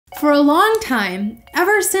For a long time,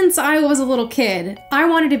 ever since I was a little kid, I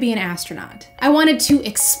wanted to be an astronaut. I wanted to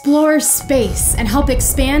explore space and help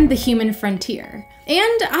expand the human frontier.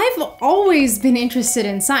 And I've always been interested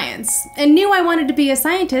in science, and knew I wanted to be a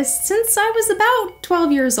scientist since I was about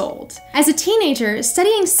 12 years old. As a teenager,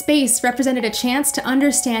 studying space represented a chance to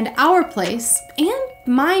understand our place and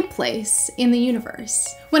my place in the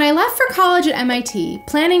universe. When I left for college at MIT,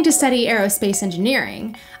 planning to study aerospace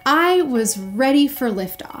engineering, I was ready for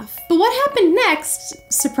liftoff. But what happened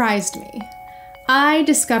next surprised me. I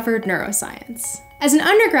discovered neuroscience. As an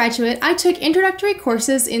undergraduate, I took introductory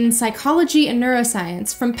courses in psychology and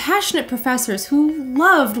neuroscience from passionate professors who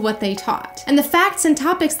loved what they taught. And the facts and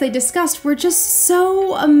topics they discussed were just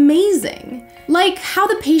so amazing. Like how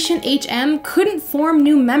the patient HM couldn't form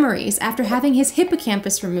new memories after having his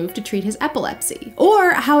hippocampus removed to treat his epilepsy.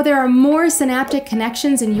 Or how there are more synaptic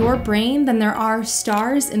connections in your brain than there are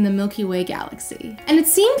stars in the Milky Way galaxy. And it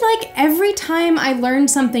seemed like every time I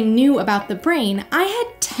learned something new about the brain, I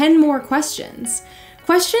had 10 more questions.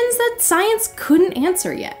 Questions that science couldn't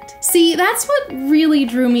answer yet. See, that's what really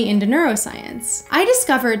drew me into neuroscience. I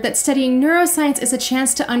discovered that studying neuroscience is a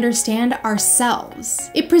chance to understand ourselves.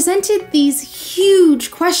 It presented these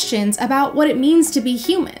huge questions about what it means to be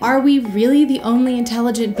human. Are we really the only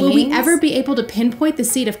intelligent beings? Will we ever be able to pinpoint the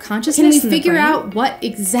seat of consciousness? Can we figure out what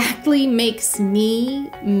exactly makes me,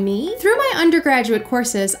 me? Through my undergraduate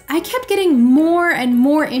courses, I kept getting more and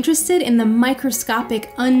more interested in the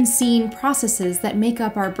microscopic, unseen processes that make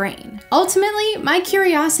up our brain. Ultimately, my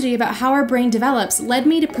curiosity about how our brain develops led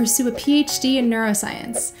me to pursue a PhD in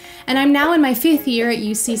neuroscience, and I'm now in my 5th year at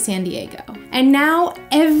UC San Diego. And now,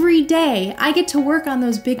 every day, I get to work on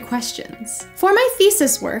those big questions. For my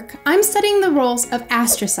thesis work, I'm studying the roles of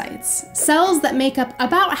astrocytes, cells that make up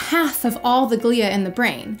about half of all the glia in the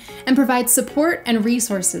brain, and provide support and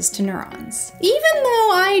resources to neurons. Even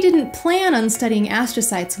though I didn't plan on studying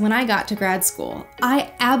astrocytes when I got to grad school,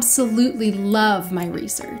 I absolutely love my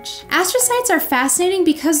research. Astrocytes are fascinating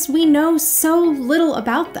because we know so little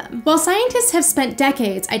about them. While scientists have spent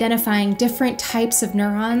decades identifying different types of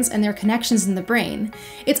neurons and their connections in the brain,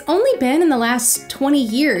 it's only been in the last 20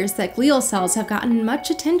 years that glial cells have gotten much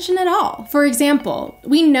attention at all. For example,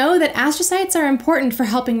 we know that astrocytes are important for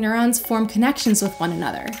helping neurons form connections with one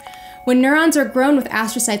another. When neurons are grown with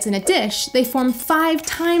astrocytes in a dish, they form 5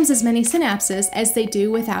 times as many synapses as they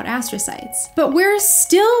do without astrocytes. But we're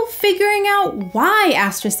still figuring out why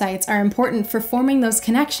astrocytes are important for forming those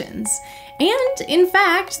connections. And, in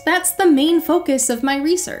fact, that's the main focus of my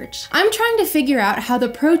research. I'm trying to figure out how the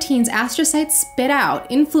proteins astrocytes spit out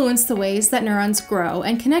influence the ways that neurons grow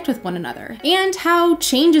and connect with one another, and how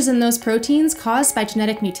changes in those proteins caused by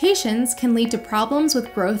genetic mutations can lead to problems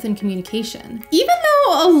with growth and communication. Even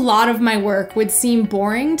though a lot of my work would seem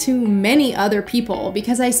boring to many other people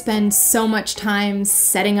because I spend so much time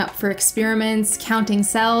setting up for experiments, counting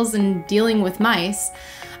cells, and dealing with mice,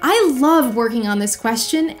 I love working on this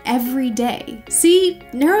question every day. See,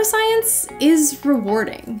 neuroscience is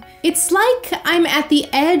rewarding. It's like I'm at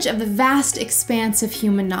the edge of the vast expanse of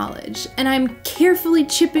human knowledge, and I'm carefully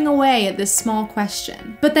chipping away at this small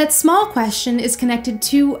question. But that small question is connected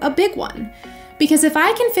to a big one. Because if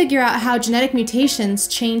I can figure out how genetic mutations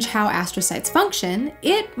change how astrocytes function,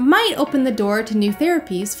 it might open the door to new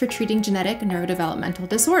therapies for treating genetic neurodevelopmental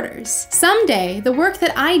disorders. Someday, the work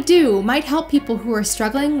that I do might help people who are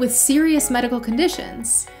struggling with serious medical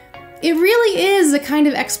conditions. It really is a kind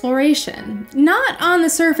of exploration, not on the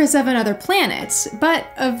surface of another planet, but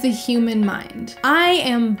of the human mind. I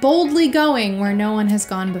am boldly going where no one has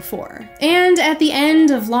gone before. And at the end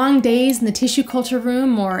of long days in the tissue culture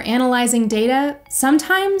room or analyzing data,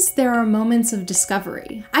 sometimes there are moments of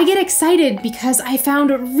discovery. I get excited because I found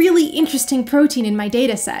a really interesting protein in my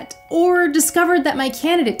data set, or discovered that my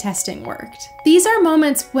candidate testing worked. These are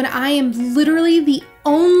moments when I am literally the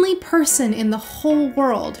only person in the whole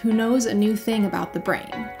world who knows a new thing about the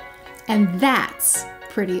brain. And that's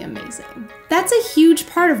pretty amazing. That's a huge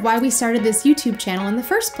part of why we started this YouTube channel in the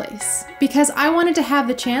first place, because I wanted to have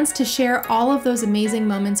the chance to share all of those amazing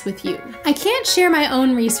moments with you. I can't share my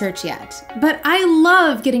own research yet, but I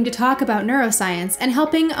love getting to talk about neuroscience and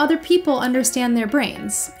helping other people understand their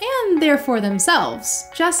brains, and therefore themselves,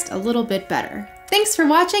 just a little bit better. Thanks for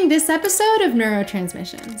watching this episode of Neuro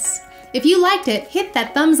Transmissions. If you liked it, hit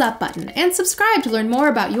that thumbs up button and subscribe to learn more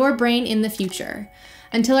about your brain in the future.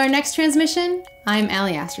 Until our next transmission, I'm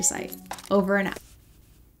Alie Astrocyte. Over and out.